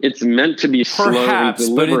design. It's meant to be slow and Perhaps,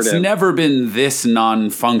 but deliberative. it's never been this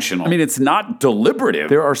non-functional. I mean, it's not deliberative.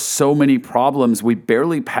 There are so many problems. We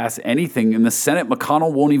barely pass anything. In the Senate,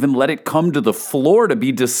 McConnell won't even let it come to the floor to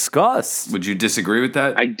be discussed. Would you disagree with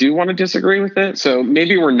that? I do want to disagree with it. So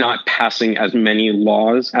maybe we're not passing as many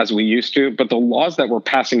laws as we used to, but the laws that we're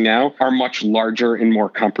passing now are much larger and more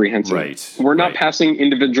comprehensive. Right. We're not Right. passing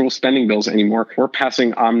individual spending bills anymore. We're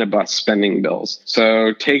passing omnibus spending bills.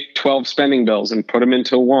 So take 12 spending bills and put them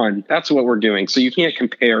into one. That's what we're doing. So you can't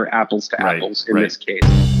compare apples to Right, apples in right. this case.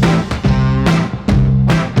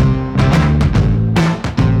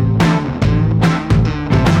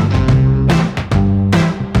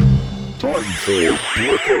 Time for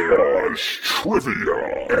Bricolage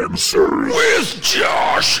Trivia Answers with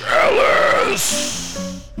Josh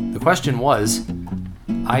Ellis. The question was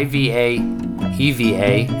IVA,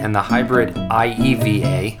 EVA, and the hybrid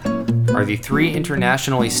IEVA are the three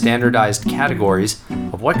internationally standardized categories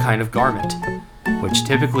of what kind of garment, which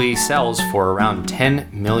typically sells for around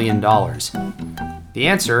 $10 million. The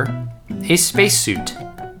answer, a spacesuit.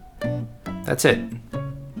 That's it.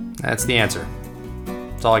 That's the answer.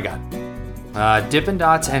 That's all I got. Dippin'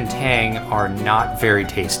 Dots and Tang are not very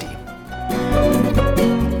tasty.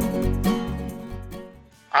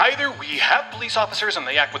 Either we have police officers and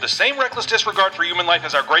they act with the same reckless disregard for human life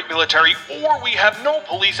as our great military, or we have no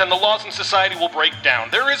police and the laws in society will break down.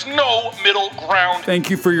 There is no middle ground. Thank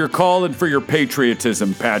you for your call and for your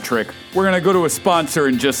patriotism, Patrick. We're going to go to a sponsor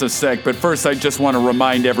in just a sec, but first I just want to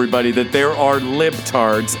remind everybody that there are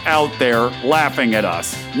libtards out there laughing at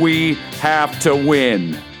us. We have to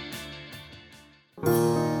win.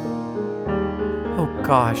 Oh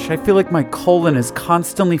gosh, I feel like my colon is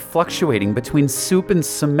constantly fluctuating between soup and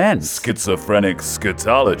cement. Schizophrenic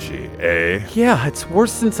scatology, eh? Yeah, it's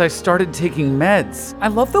worse since I started taking meds. I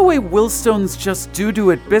love the way Willstone's Just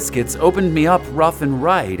Doo-Doo It biscuits opened me up rough and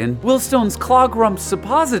right, and Willstone's Clog Rump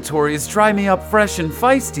suppositories dry me up fresh and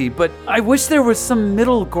feisty, but I wish there was some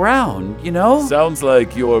middle ground, you know? Sounds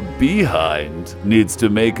like your behind needs to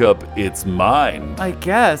make up its mind. I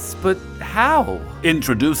guess, but how?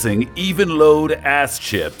 Introducing Even Load Ass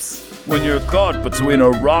Chips. When you're caught between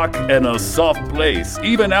a rock and a soft place,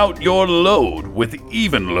 even out your load with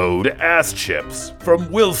Even Load Ass Chips. From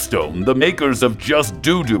Willstone, the makers of Just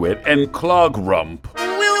Doo-Doo It and Clog Rump.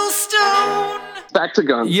 Back to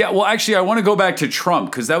guns. Yeah, well, actually, I want to go back to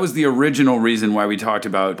Trump because that was the original reason why we talked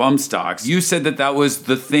about bump stocks. You said that that was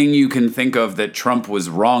the thing you can think of that Trump was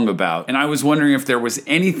wrong about. And I was wondering if there was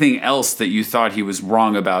anything else that you thought he was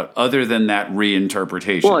wrong about other than that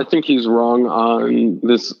reinterpretation. Well, I think he's wrong on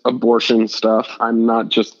this abortion stuff. I'm not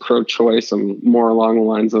just pro-choice. I'm more along the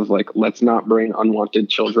lines of like, let's not bring unwanted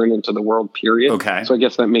children into the world, period. Okay. So I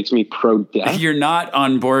guess that makes me pro-death. You're not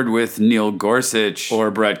on board with Neil Gorsuch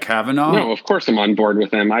or Brett Kavanaugh? No, of course I'm on board with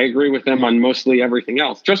them. I agree with them on mostly everything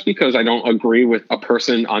else. Just because I don't agree with a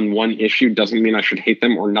person on one issue doesn't mean I should hate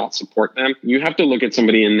them or not support them. You have to look at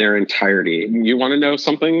somebody in their entirety. You want to know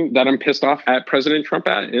something that I'm pissed off at President Trump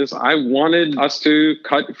at is I wanted us to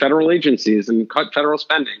cut federal agencies and cut federal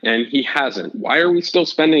spending, and he hasn't. Why are we still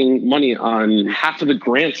spending money on half of the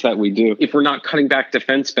grants that we do? If we're not cutting back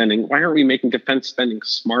defense spending, why aren't we making defense spending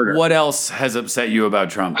smarter? What else has upset you about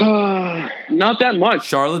Trump? Not that much.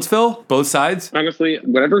 Charlottesville? Both sides? Honestly,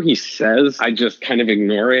 whatever he says, I just kind of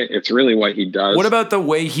ignore it. It's really what he does. What about the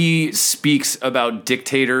way he speaks about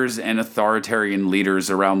dictators and authoritarian leaders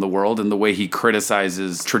around the world and the way he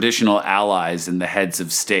criticizes traditional allies and the heads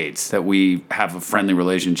of states that we have a friendly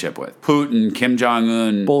relationship with? Putin, Kim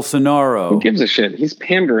Jong-un, Bolsonaro. Who gives a shit? He's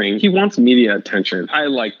pandering. He wants media attention. I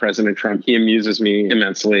like President Trump. He amuses me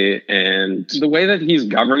immensely. And the way that he's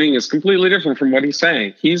governing is completely different from what he's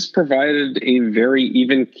saying. He's provided a very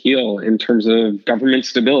even keel in terms of government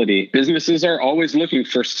stability. Businesses are always looking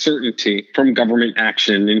for certainty from government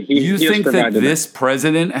action. And you think that this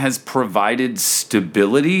president has provided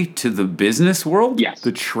stability to the business world? Yes.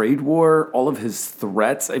 The trade war, all of his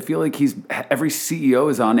threats. I feel like every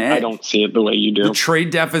CEO is on edge. I don't see it the way you do. The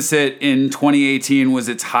trade deficit in 2018 was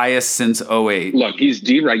its highest since 2008. Look, he's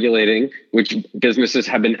deregulating, which businesses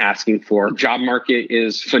have been asking for. Job market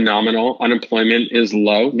is phenomenal. Unemployment is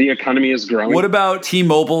low. The economy is growing. What about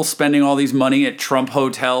T-Mobile spending all these money at Trump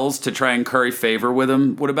hotels to try and curry favor with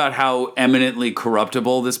him? What about how eminently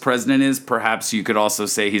corruptible this president is? Perhaps you could also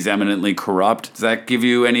say he's eminently corrupt. Does that give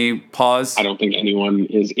you any pause? I don't think anyone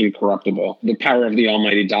is incorruptible. The power of the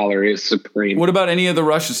almighty dollar is supreme. What about any of the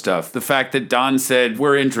Russia stuff? The fact that Don said,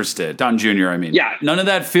 we're interested. Don Jr., I mean. Yeah. None of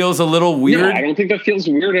that feels a little weird? No, I don't think that feels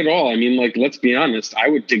weird at all. I mean, like, let's be honest. I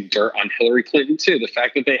would dig dirt on Hillary Clinton, too. The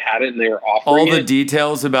fact that they had it and they were offering all the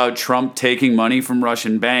details about Trump taking money from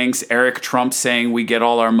Russian banks, Eric Trump saying we get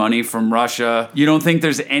all our money from Russia. You don't think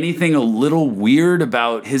there's anything a little weird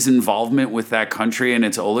about his involvement with that country and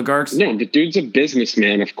its oligarchs? No, the dude's a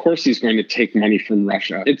businessman. Of course he's going to take money from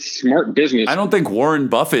Russia. It's smart business. I don't think Warren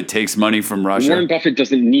Buffett takes money from Russia. Warren Buffett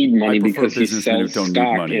doesn't need money because he sells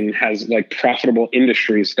stock and has like profitable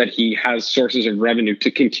industries that he has sources of revenue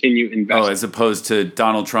to continue investing. Oh, as opposed to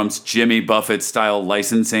Donald Trump's Jimmy Buffett style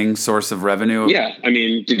licensing source of revenue? Yeah. I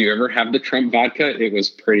mean, did you ever have the Trump vodka? It was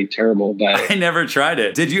pretty terrible. But I never tried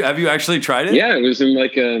it. Have you actually tried it? Yeah, it was in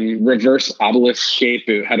like a reverse obelisk shape.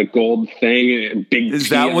 It had a gold thing, a big Is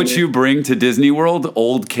that what you bring to Disney World?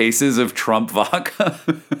 Old cases of Trump vodka?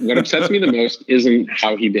 What upsets me the most isn't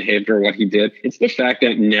how he behaved or what he did. It's the fact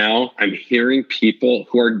that now I'm hearing people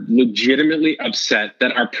who are legitimately upset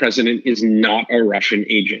that our president is not a Russian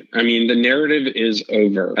agent. I mean, the narrative is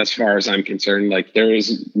over as far as I'm concerned. Like, there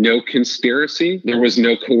is no conspiracy. There was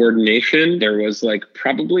no coordination. There was like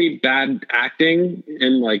probably bad acting.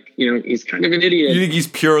 And like, you know, he's kind of an idiot. You think he's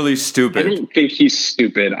purely stupid? I don't think he's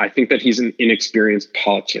stupid. I think that he's an inexperienced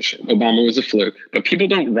politician. Obama was a fluke, but people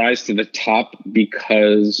don't rise to the top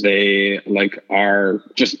because they like are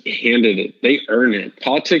just handed it. They earn it.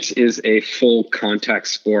 Politics is a full contact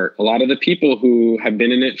sport. A lot of the people who have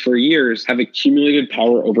been in it for years have accumulated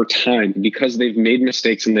power over time. time because they've made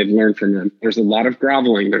mistakes and they've learned from them. There's a lot of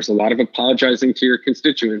groveling. There's a lot of apologizing to your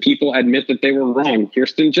constituents. People admit that they were wrong.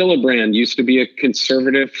 Kirsten Gillibrand used to be a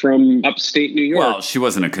conservative from upstate New York. Well, she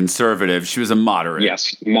wasn't a conservative. She was a moderate.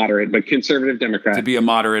 Yes, moderate, but conservative Democrat. To be a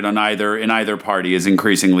moderate in either party is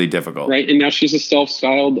increasingly difficult. Right, and now she's a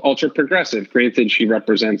self-styled ultra-progressive. Granted, she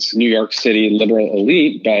represents New York City liberal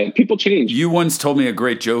elite, but people change. You once told me a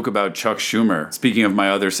great joke about Chuck Schumer. Speaking of my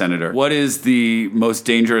other senator, what is the most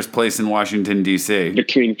dangerous place in Washington, D.C.?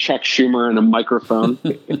 Between Chuck Schumer and a microphone.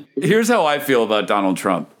 Here's how I feel about Donald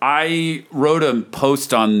Trump. I wrote a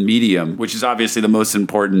post on Medium, which is obviously the most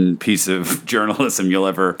important piece of journalism you'll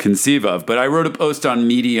ever conceive of. But I wrote a post on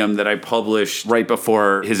Medium that I published right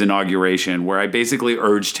before his inauguration, where I basically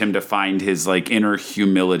urged him to find his inner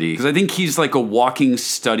humility. Because I think he's like a walking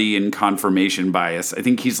study in confirmation bias. I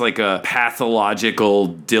think he's like a pathological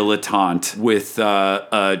dilettante with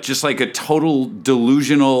just like a total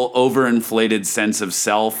delusional, overinflated sense of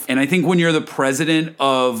self. And I think when you're the president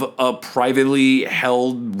of a privately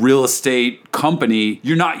held real estate company,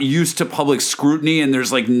 you're not used to public scrutiny, and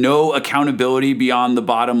there's no accountability beyond the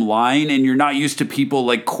bottom line, and you're not used to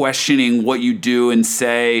people questioning what you do and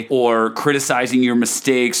say, or criticizing your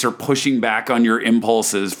mistakes, or pushing back on your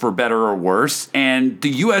impulses for better or worse. And the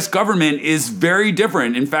US government is very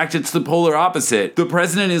different. In fact, it's the polar opposite. The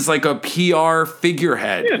president is like a PR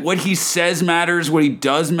figurehead. Yeah. What he says matters, what he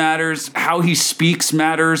does matters, how he speaks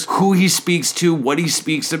matters, who he speaks to, what he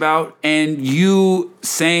speaks about. And you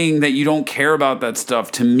saying that you don't care about that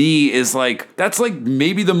stuff, to me, is that's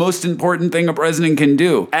maybe the most important thing a president can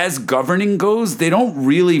do. As governing goes, they don't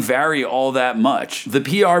really vary all that much. The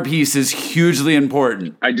PR piece is hugely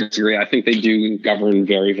important. I disagree. I think they do govern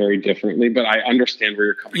very, very differently, but I understand where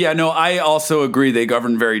you're coming from. Yeah, no, I also agree they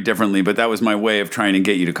govern very differently, but that was my way of trying to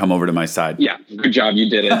get you to come over to my side. Yeah, good job. You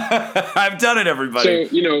did it. I've done it, everybody.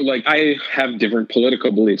 So, I have different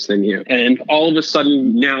political beliefs than you. And all of a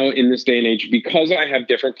sudden now in this day and age, because I have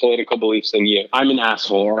different political beliefs than you, I'm an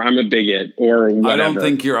asshole or I'm a bigot or whatever. I don't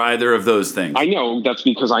think you're either of those things. I know that's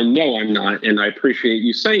because I know I'm not, and I appreciate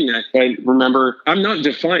you saying that. But remember, I'm not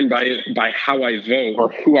defined by how I vote or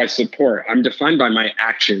who I support. I'm defined by my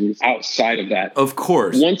actions outside of that. Of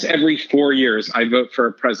course. Once every 4 years, I vote for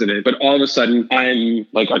a president, but all of a sudden I'm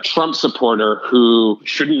a Trump supporter who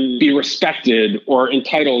shouldn't be respected or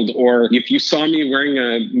entitled, or if you saw me wearing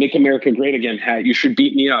a Make America Great Again hat, you should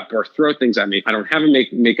beat me up or throw things at me. I don't have a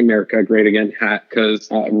Make America Great Again hat because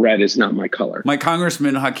red is not my color. My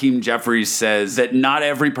Congressman Hakeem Jeffries says that not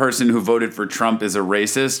every person who voted for Trump is a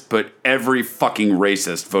racist, but every fucking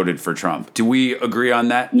racist voted for Trump. Do we agree on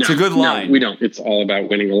that? No, it's a good line. No, we don't. It's all about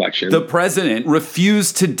winning elections. The president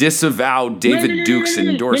refused to disavow David Duke's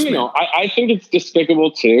endorsement. No. I think it's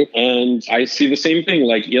despicable too. And I see the same thing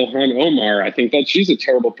like Ilhan Omar. I think that she's a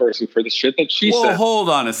terrible person for the shit that she said. Well, hold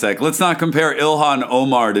on a sec. Let's not compare Ilhan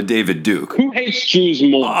Omar to David Duke. Who hates Jews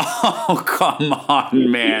more? Oh, come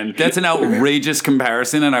on, man. That's an outrageous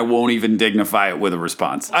comparison, and I won't even dignify it with a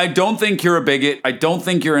response. I don't think you're a bigot. I don't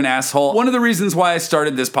think you're an asshole. One of the reasons why I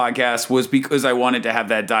started this podcast was because I wanted to have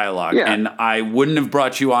that dialogue. Yeah. And I wouldn't have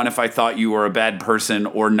brought you on if I thought you were a bad person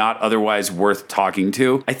or not otherwise worth talking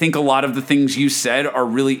to. I think a lot of the things you said are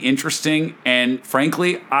really interesting, and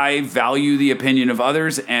frankly, I value the opinion of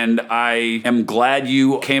others, and I am glad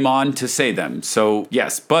you came on to say them. So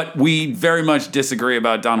yes, but we very much disagree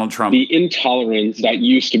about Donald Trump. The intolerance that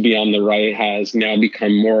used to be on the right has now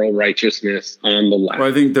become moral righteousness on the left. Well,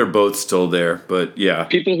 I think they're both still there, but yeah.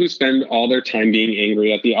 People who spend all their time being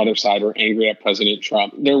angry at the other side or angry at President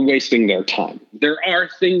Trump, they're wasting their time. There are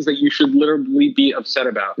things that you should literally be upset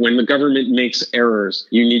about. When the government makes errors,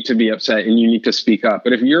 you need to be upset and you need to speak up.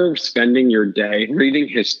 But if you're spending your day reading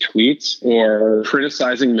his tweets or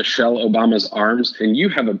criticizing Michelle Obama's arms, then you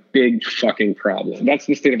have a big fucking problem. That's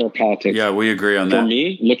the state of our politics. Yeah, we agree on that. For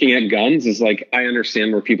me, looking at guns is I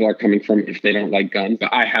understand where people are coming from if they don't like guns,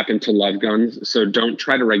 but I happen to love guns. So don't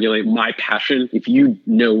try to regulate my passion if you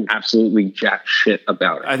know absolutely jack shit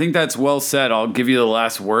about it. I think that's well said. I'll give you the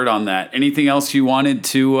last word on that. Anything else you wanted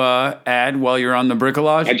to add while you're on the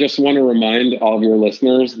bricolage? I just want to remind all of your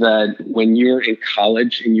listeners that when you were in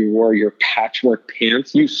college and you wore your patchwork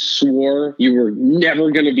pants, you swore you were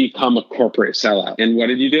never going to become a corporate sellout. And what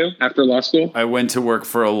did you do after law school? I went to work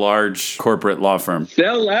for a large corporate law firm.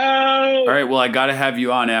 Sell out! All right, well, I got to have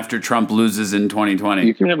you on after Trump loses in 2020.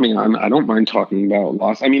 You can have me on. I don't mind talking about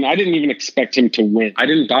loss. I mean, I didn't even expect him to win. I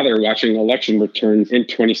didn't bother watching election returns in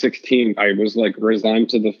 2016. I was resigned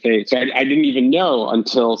to the fate. So I didn't even even know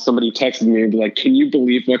until somebody texted me and be like, can you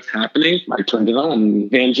believe what's happening? I turned it on.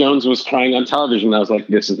 Van Jones was crying on television. I was like,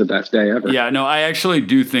 this is the best day ever. Yeah, no, I actually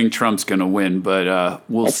do think Trump's going to win, but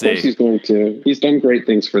we'll see. Of course he's going to. He's done great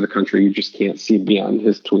things for the country. You just can't see beyond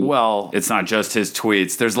his tweets. Well, it's not just his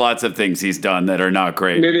tweets. There's lots of things he's done that are not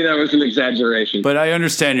great. Maybe that was an exaggeration. But I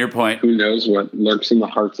understand your point. Who knows what lurks in the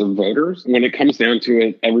hearts of voters? When it comes down to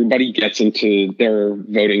it, everybody gets into their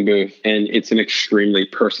voting booth, and it's an extremely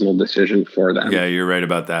personal decision for them. Yeah, you're right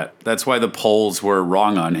about that. That's why the polls were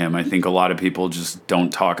wrong on him. I think a lot of people just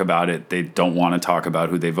don't talk about it. They don't want to talk about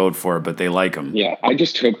who they vote for, but they like him. Yeah, I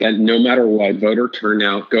just hope that no matter what, voter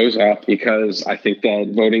turnout goes up, because I think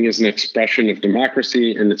that voting is an expression of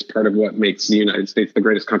democracy, and it's part of what makes the United States the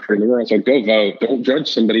greatest country in the world. So go vote. Don't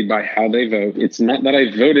judge somebody by how they vote. It's not that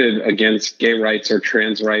I voted against gay rights or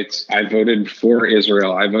trans rights. I voted for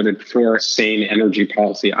Israel. I voted for sane energy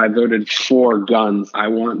policy. I voted for guns. I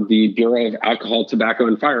want the Bureau of Alcohol, Tobacco,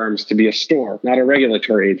 and Firearms to be a store, not a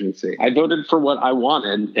regulatory agency. I voted for what I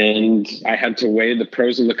wanted, and I had to weigh the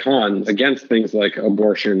pros and the cons against things like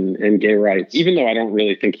abortion and gay rights, even though I don't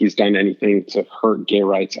really think he's done anything to hurt gay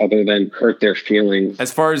rights other than hurt their feelings.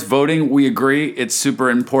 As far as voting, we agree it's super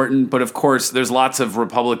important, but of course, there's lots of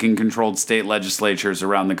Republican-controlled state legislatures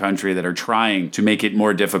around the country that are trying to make it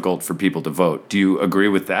more difficult for people to vote. Do you agree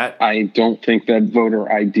with that? I don't think that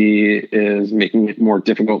voter ID is making it more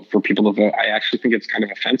difficult for people to vote. I actually think it's kind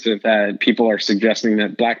of offensive that people are suggesting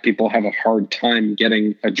that Black people have a hard time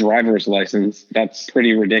getting a driver's license. That's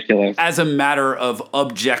pretty ridiculous. As a matter of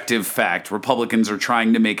objective fact, Republicans are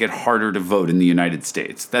trying to make it harder to vote in the United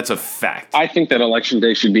States. That's a fact. I think that Election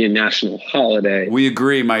Day should be a national holiday. We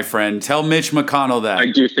agree, my friend. Tell Mitch McConnell that.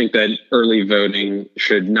 I do think that early voting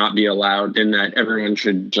should not be allowed, and that everyone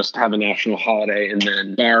should just have a national holiday, and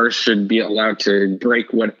then bars should be allowed to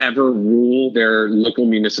break whatever rule their local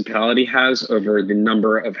municipality has over the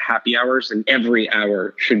number of happy hours, and every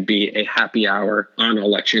hour should be a happy hour on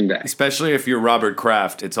Election Day. Especially if you're Robert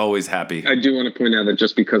Kraft, it's always happy. I do want to point out that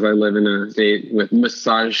just because I live in a state with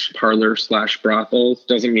massage parlor/brothels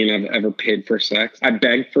doesn't mean I've ever paid for sex. I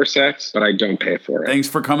beg for sex, but I don't pay for it. Thanks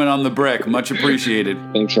for coming on The Brick. Much appreciated.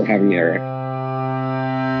 Thanks for having me, Eric.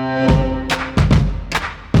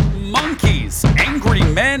 Monkeys, Angry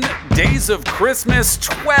Men, Days of Christmas,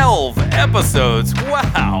 12 episodes.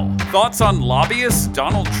 Wow. Thoughts on lobbyists,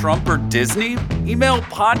 Donald Trump, or Disney? Email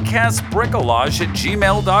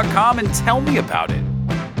podcastbricolage@gmail.com and tell me about it.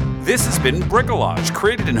 This has been Bricolage,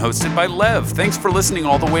 created and hosted by Lev. Thanks for listening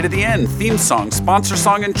all the way to the end. Theme song, sponsor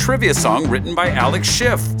song, and trivia song written by Alex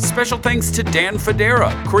Schiff. Special thanks to Dan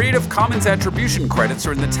Federa. Creative Commons attribution credits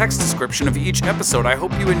are in the text description of each episode. I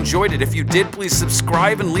hope you enjoyed it. If you did, please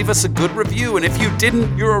subscribe and leave us a good review. And if you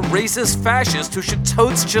didn't, you're a racist fascist who should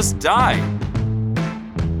totes just die.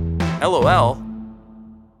 LOL.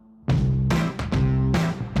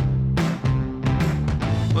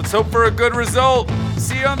 Let's hope for a good result.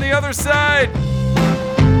 See you on the other side.